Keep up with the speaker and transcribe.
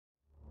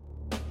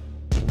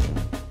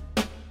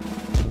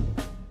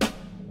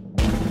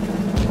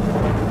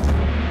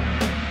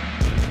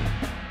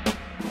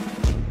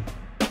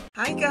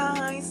Hi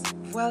guys,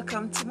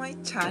 welcome to my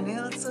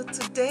channel. So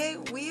today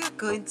we are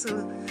going to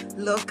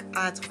look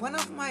at one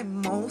of my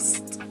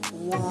most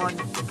worn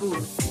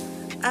boots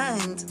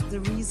and the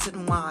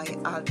reason why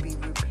I'll be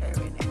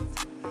repairing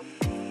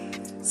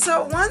it.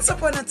 So once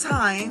upon a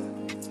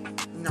time,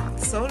 not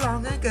so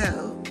long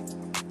ago,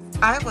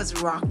 I was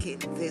rocking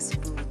this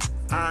boot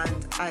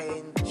and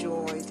I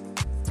enjoyed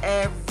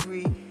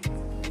every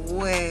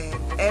wear,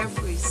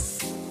 every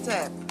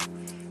step,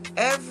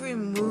 every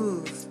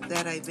move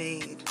that I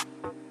made.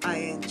 I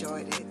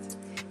enjoyed it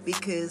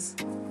because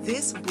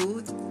this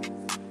boot,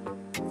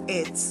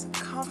 it's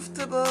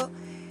comfortable,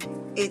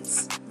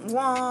 it's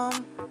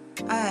warm,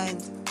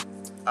 and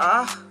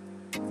I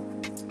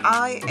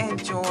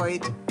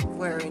enjoyed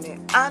wearing it.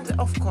 And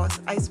of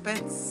course, I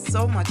spent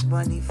so much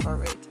money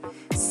for it.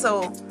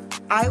 So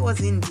I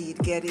was indeed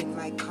getting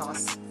my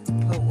cost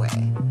per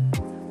wear.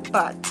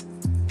 But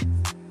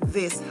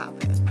this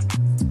happened.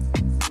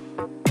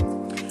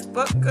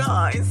 But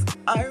guys,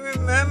 I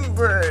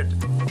remembered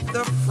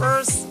the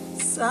first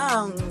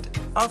sound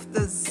of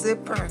the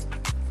zipper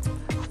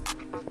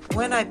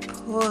when I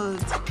pulled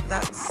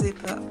that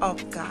zipper up,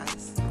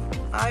 guys.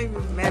 I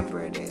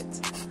remembered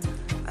it.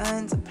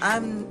 And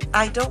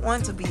I don't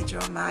want to be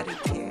dramatic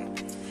here.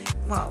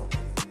 Well,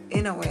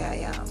 in a way I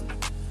am.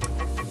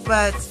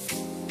 But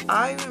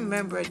I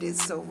remembered it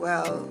so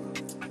well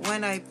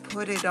when I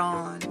put it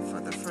on for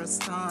the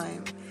first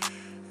time.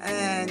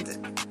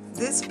 And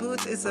this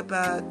boot is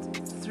about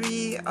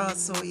 3 or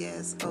so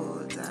years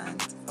old,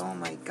 and oh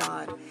my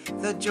God,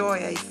 the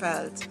joy I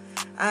felt.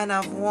 And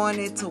I've worn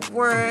it to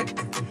work.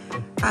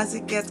 As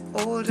it gets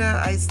older,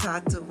 I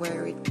start to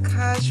wear it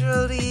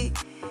casually,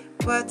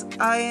 but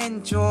I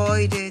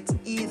enjoyed it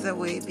either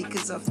way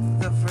because of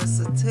the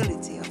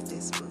versatility of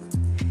this boot.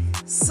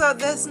 So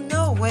there's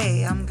no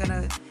way I'm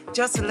gonna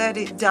just let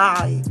it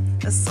die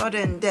a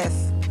sudden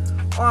death,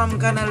 or I'm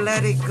gonna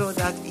let it go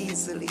that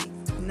easily.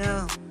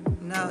 No.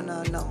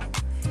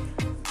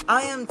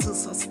 I am too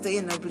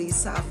sustainably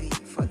savvy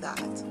for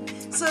that.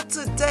 So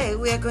today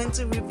we are going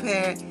to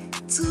repair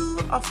 2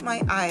 of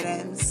my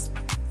items,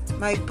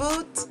 my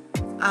boot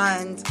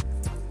and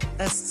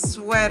a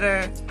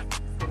sweater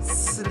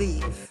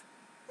sleeve.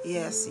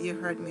 Yes, you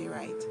heard me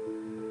right.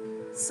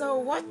 So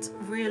what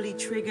really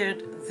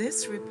triggered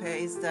this repair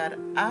is that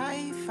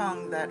I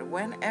found that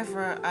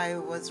whenever I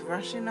was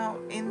rushing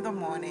out in the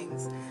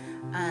mornings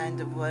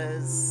and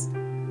was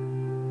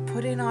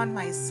putting on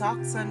my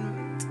socks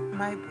and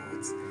my boots,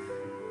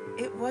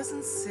 it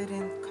wasn't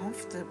sitting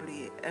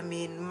comfortably. I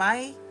mean,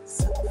 my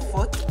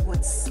foot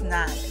would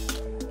snag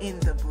in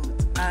the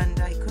boot and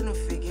I couldn't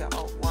figure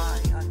out why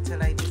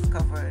until I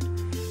discovered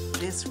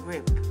this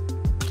rip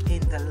in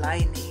the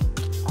lining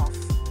of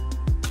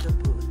the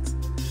boot.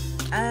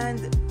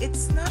 And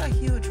it's not a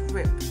huge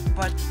rip,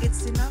 but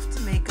it's enough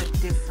to make a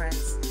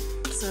difference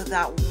so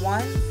that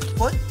one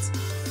foot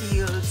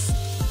feels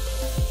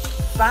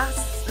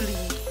vastly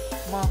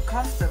more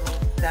comfortable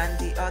than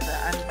the other,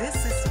 and this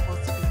is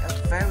supposed to be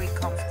a very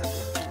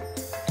comfortable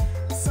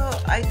boot. So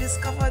I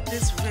discovered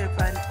this rip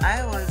and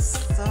I was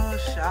so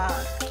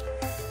shocked.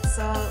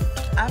 So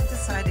I've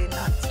decided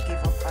not to give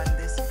up on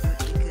this boot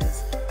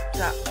because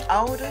the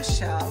outer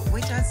shell,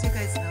 which as you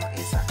guys know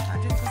is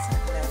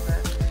 100%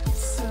 leather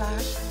 /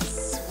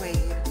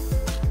 suede,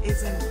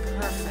 is in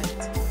perfect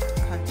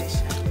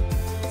condition.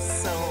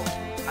 So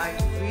I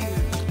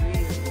really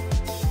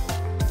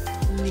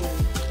need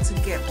to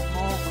get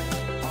more weight.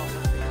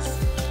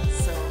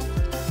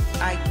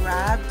 I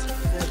grabbed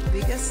the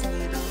biggest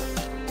needle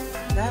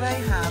that I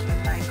have in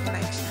my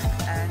collection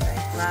and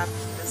I grabbed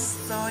the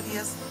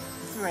sturdiest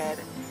thread.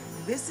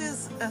 This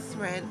is a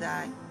thread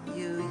that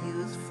you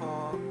use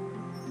for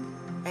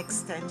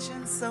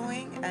extension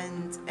sewing,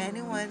 and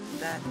anyone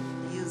that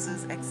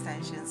uses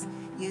extensions,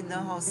 you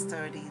know how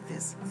sturdy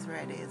this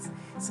thread is.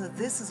 So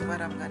this is what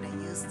I'm going to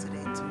use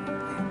today to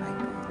repair my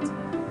boot.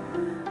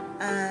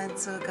 And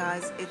so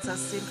guys, it's as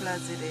simple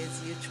as it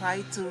is. You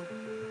try to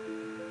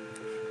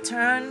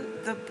turn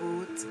the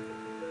boot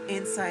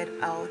inside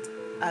out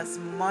as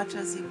much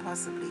as you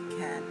possibly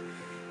can.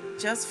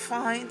 Just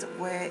find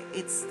where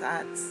it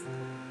starts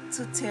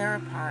to tear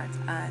apart,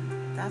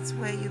 and that's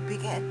where you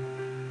begin.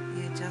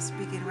 You just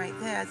begin right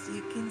there. As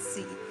you can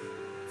see,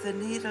 the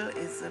needle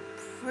is a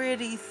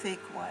pretty thick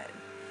one,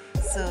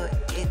 so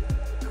it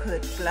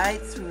could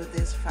glide through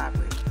this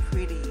fabric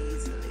pretty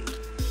easily.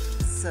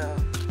 So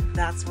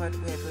that's what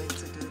we're going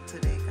to do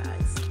today,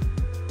 guys.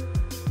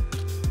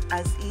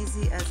 As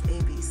easy as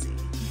ABC.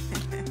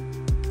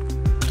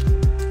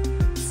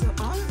 So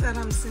all that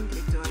I'm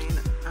simply doing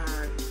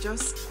are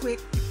just quick,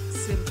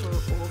 simple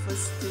over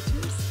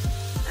stitches,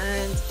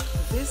 and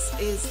this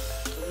is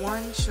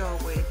one sure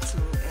way to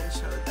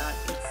ensure that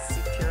it's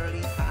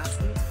securely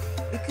fastened,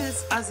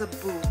 because as a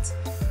boot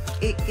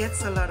it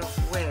gets a lot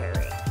of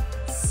wearing,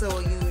 so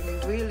you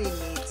really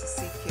need to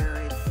secure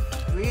it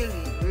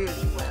really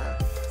well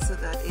so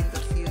that in the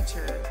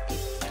future it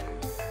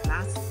can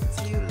last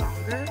you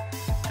longer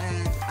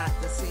and at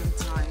the same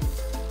time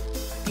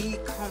be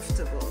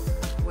comfortable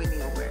when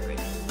you're wearing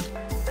it.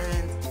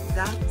 And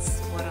that's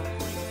what I'm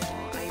going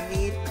for. I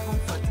need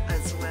comfort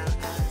as well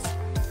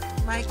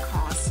as my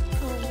cost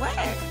per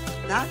wear.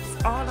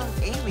 That's all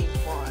I'm aiming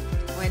for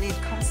when it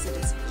comes to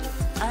this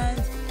boot.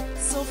 And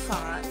so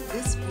far,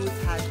 this boot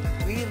has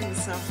really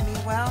served me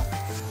well,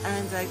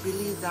 and I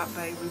believe that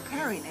by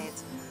repairing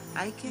it,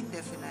 I can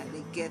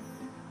definitely get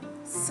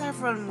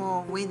several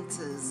more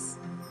winters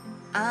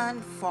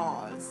and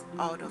falls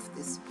out of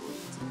this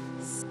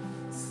boot.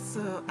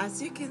 So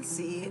as you can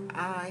see,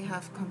 I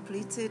have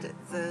completed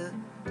the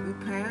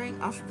repairing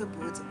of the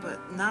boot, but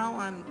now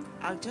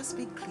I'll just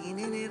be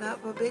cleaning it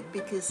up a bit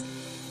because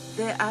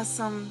there are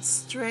some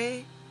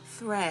stray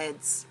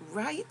threads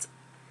right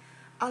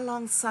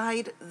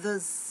alongside the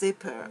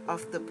zipper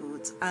of the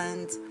boot,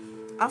 and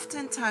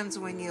oftentimes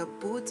when your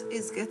boot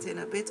is getting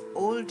a bit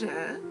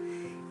older,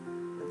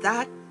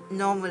 that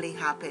normally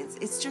happens.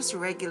 It's just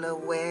regular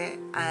wear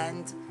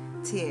and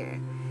tear.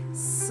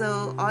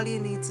 So all you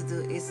need to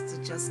do is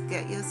to just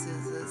get your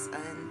scissors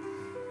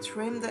and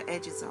trim the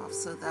edges off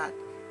so that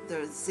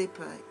the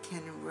zipper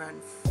can run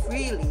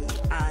freely,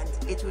 and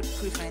it would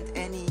prevent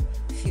any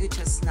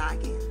future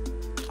snagging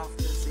of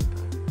the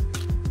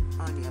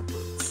zipper on your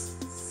boots.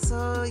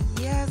 So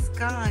yes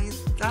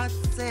guys,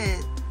 that's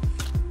it.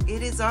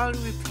 It is all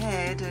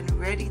repaired and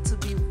ready to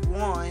be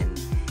worn.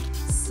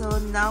 So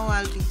now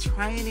I'll be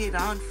trying it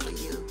on for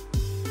you,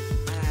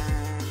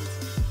 and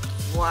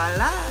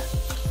voila,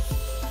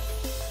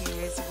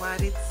 here's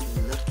what it's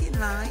looking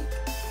like.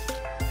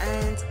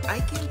 And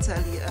I can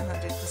tell you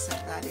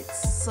 100% that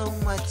it's so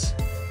much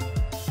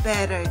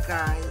better,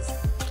 guys.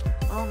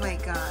 Oh my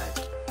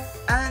god.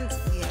 And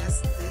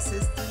yes, this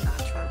is the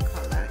natural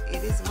color.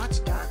 It is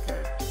much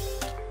darker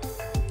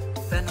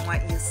than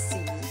what you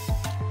see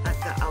at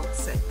the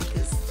outset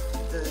because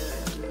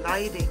the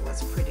lighting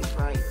was pretty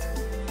bright.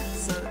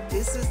 So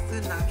this is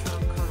the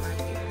natural color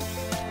here.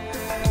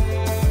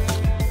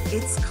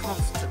 It's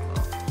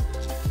comfortable,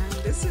 and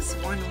this is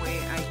one way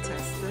I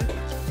tested.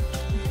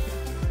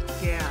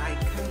 Yeah, I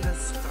kind of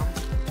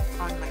stomped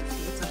on my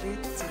feet a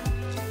bit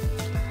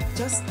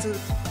just to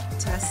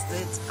test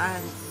it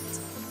and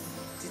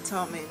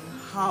determine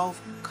how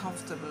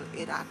comfortable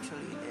it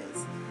actually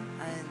is.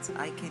 And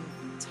I can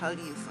tell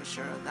you for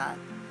sure that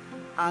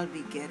I'll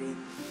be getting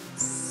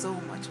so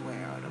much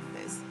wear out of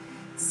this.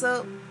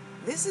 So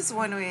this is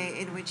one way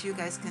in which you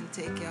guys can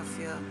take care of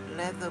your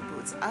leather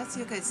boots. As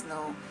you guys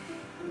know,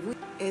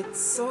 it's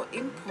so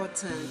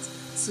important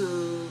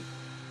to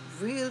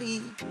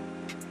really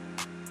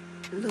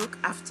look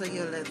after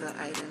your leather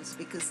items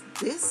because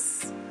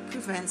this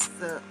prevents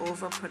the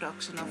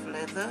overproduction of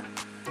leather.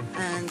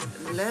 And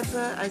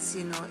leather, as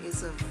you know,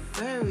 is a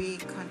very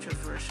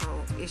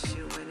controversial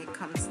issue when it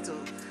comes to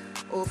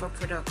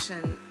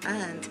overproduction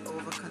and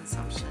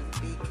overconsumption,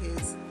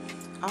 because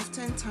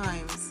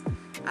oftentimes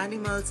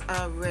animals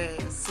are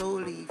reared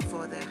solely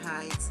for their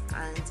hides,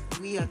 and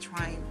we are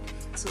trying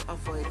to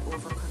avoid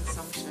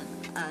overconsumption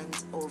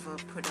and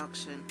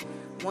overproduction.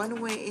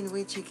 One way in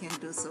which you can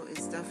do so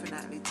is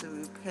definitely to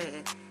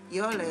repair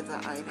your leather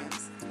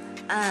items,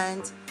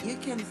 and you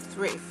can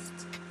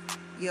thrift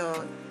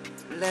your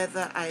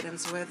leather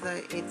items,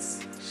 whether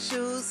it's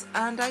shoes.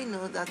 And I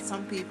know that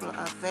some people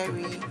are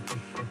very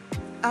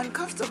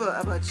uncomfortable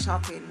about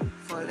shopping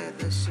for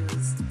leather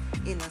shoes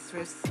in a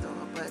thrift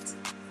store, but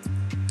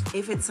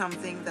if it's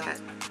something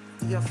that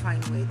you're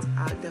fine with,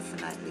 I'll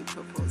definitely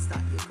propose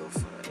that you go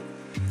for it.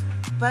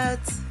 But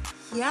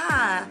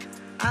yeah,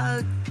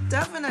 I'll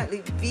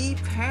definitely be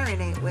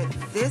pairing it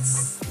with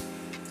this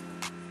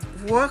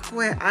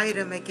workwear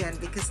item again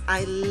because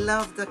I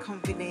love the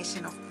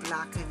combination of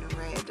black and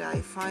red. I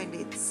find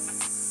it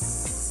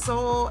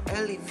so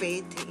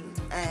elevating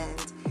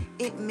and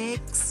it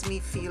makes me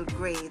feel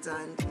great,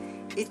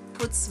 and it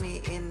puts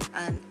me in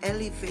an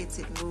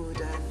elevated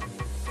mood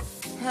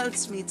and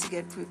helps me to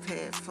get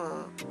prepared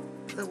for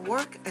the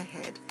work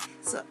ahead.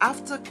 So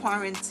after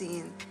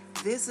quarantine,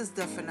 this is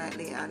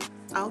definitely an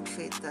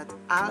outfit that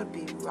I'll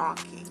be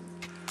rocking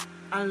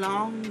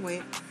along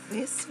with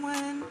this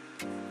one,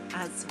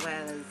 as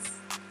well as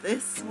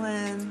this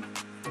one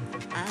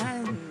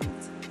and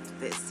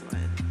this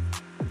one,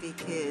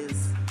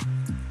 because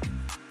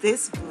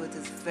this boot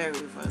is very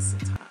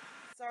versatile.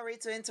 Sorry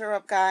to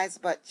interrupt guys,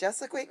 but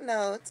just a quick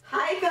note.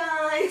 Hi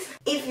guys,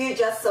 if you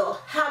just so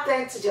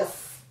happen to just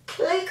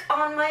click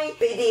on my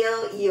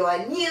video, you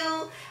are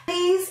new,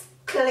 please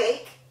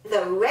click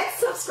the red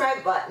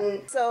subscribe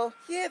button. So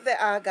here they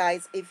are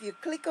guys. If you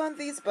click on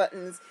these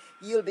buttons,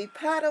 you'll be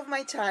part of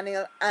my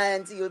channel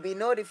and you'll be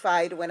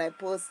notified when I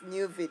post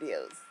new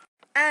videos.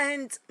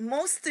 And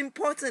most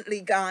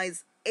importantly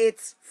guys,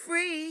 it's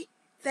free.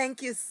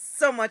 Thank you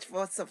so much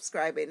for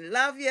subscribing.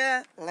 Love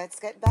ya. Let's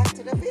get back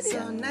to the video.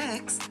 So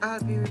next,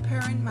 I'll be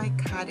repairing my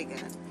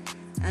cardigan.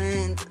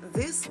 And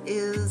this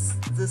is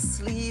the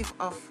sleeve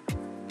of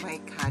my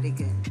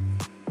cardigan.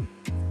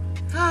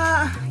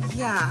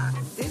 Yeah,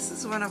 this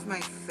is one of my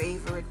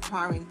favorite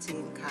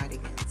quarantine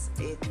cardigans.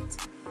 It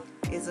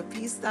is a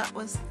piece that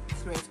was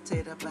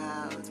thrifted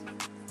about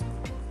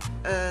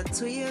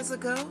 2 years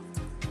ago.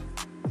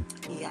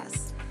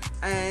 Yes.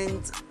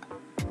 And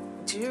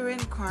during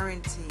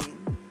quarantine,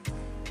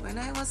 when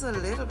I was a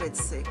little bit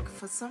sick,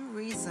 for some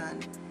reason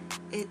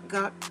it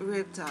got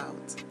ripped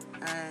out,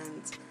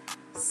 and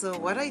so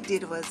what I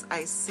did was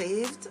I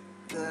saved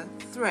the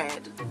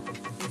thread.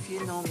 If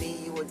you know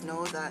me, you would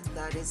know that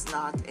that is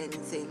not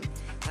anything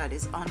that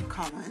is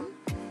uncommon.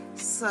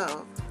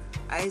 So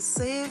I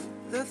saved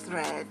the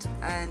thread,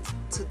 and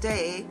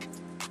today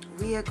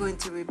we are going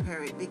to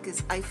repair it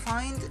because I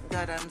find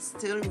that I'm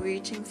still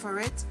reaching for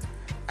it,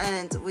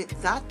 and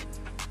with that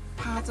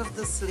part of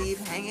the sleeve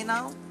hanging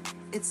out,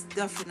 it's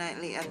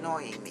definitely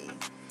annoying me.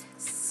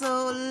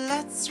 So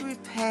let's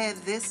repair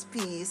this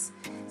piece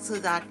so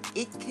that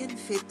it can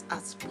fit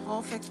as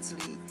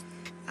perfectly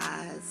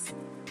as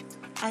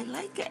I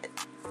like it.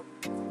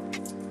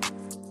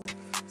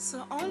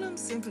 So all I'm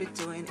simply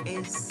doing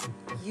is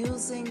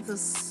using the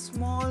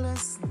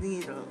smallest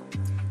needle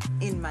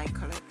in my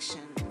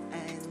collection,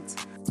 and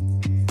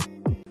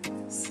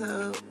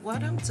so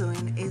what I'm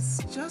doing is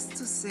just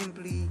to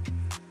simply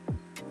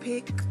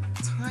pick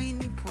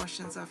tiny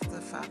portions of the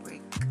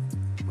fabric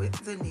with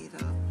the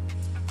needle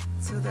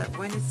so that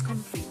when it's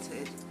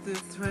completed, the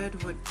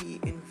thread would be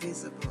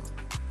invisible.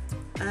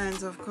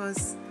 And of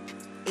course,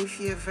 if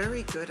you're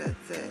very good at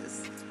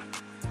this,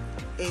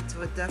 it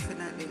would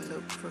definitely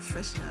look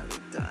professionally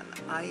done.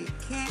 I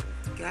can't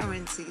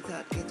guarantee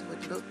that it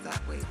would look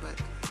that way,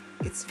 but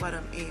it's what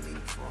I'm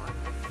aiming for.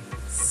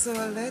 So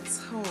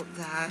let's hope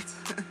that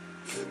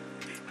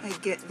I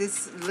get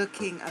this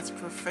looking as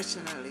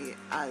professionally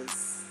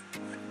as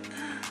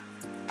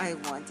I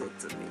want it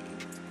to be.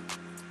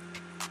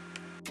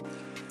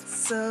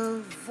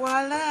 So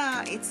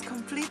voila, it's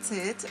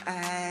completed,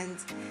 and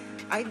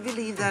I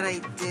believe that I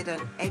did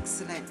an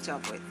excellent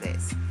job with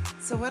this.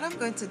 So what I'm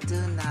going to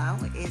do now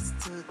is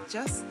to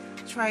just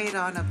try it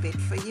on a bit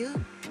for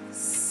you.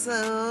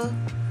 So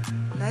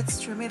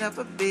let's trim it up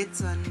a bit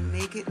and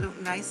make it look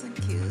nice and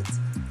cute,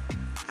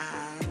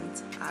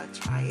 and I'll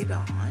try it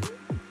on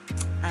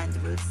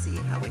and we'll see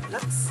how it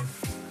looks.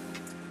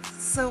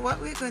 So what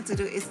we're going to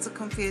do is to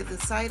compare the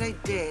side I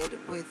did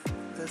with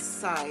the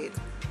side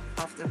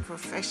of the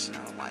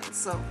professional one.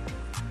 So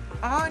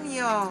on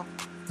your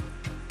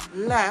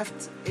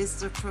left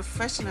is the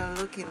professional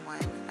looking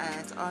one,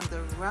 and on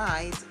the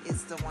right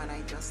is the one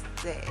I just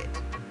did.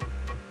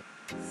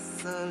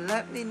 So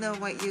let me know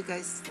what you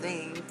guys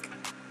think.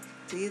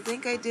 Do you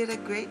think I did a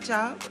great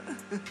job?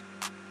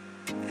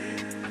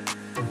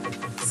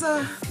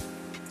 So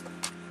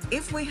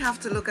if we have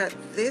to look at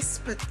this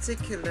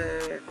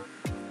particular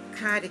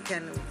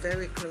cardigan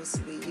very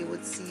closely, you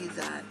would see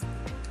that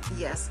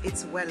yes,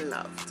 it's well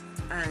loved,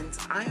 and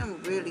I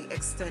am really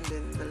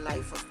extending the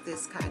life of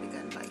this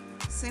cardigan by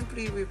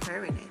simply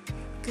repairing it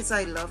because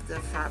I love the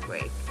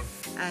fabric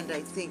and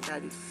I think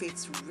that it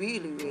fits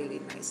really, really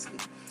nicely.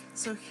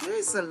 So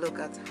here's a look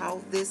at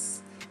how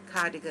this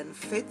cardigan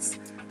fits,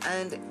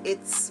 and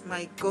it's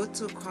my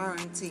go-to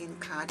quarantine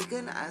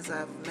cardigan. As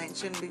I've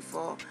mentioned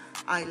before,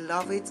 I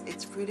love it.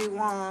 It's pretty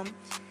warm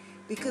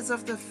because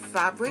of the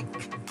fabric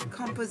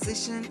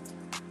composition.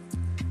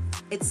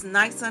 It's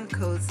nice and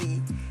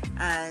cozy,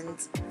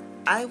 and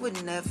I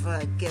would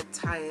never get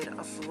tired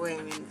of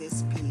wearing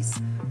this piece,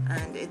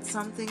 and it's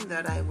something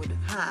that I would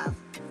have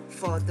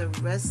for the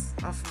rest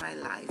of my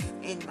life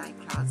in my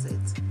closet.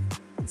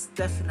 It's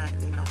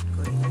definitely not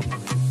going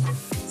anywhere.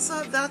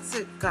 So that's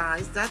it,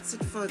 guys. That's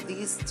it for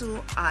these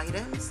two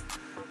items.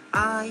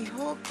 I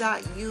hope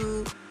that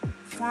you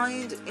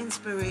find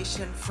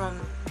inspiration from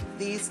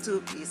these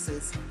two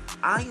pieces.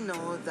 I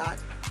know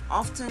that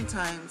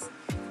oftentimes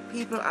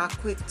people are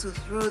quick to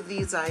throw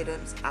these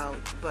items out,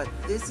 but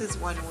this is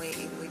one way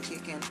in which you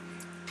can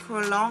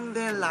prolong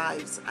their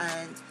lives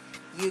and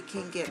you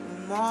can get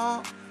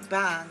more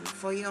bang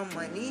for your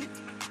money,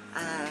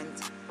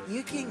 and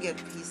you can get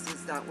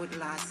pieces that would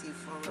last you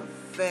for a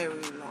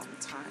very long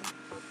time.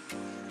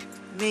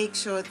 Make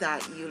sure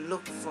that you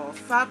look for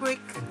fabric,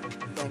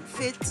 then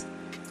fit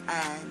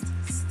and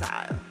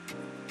style.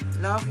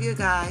 Love you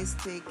guys.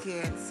 Take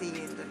care and see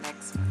you in the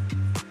next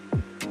one.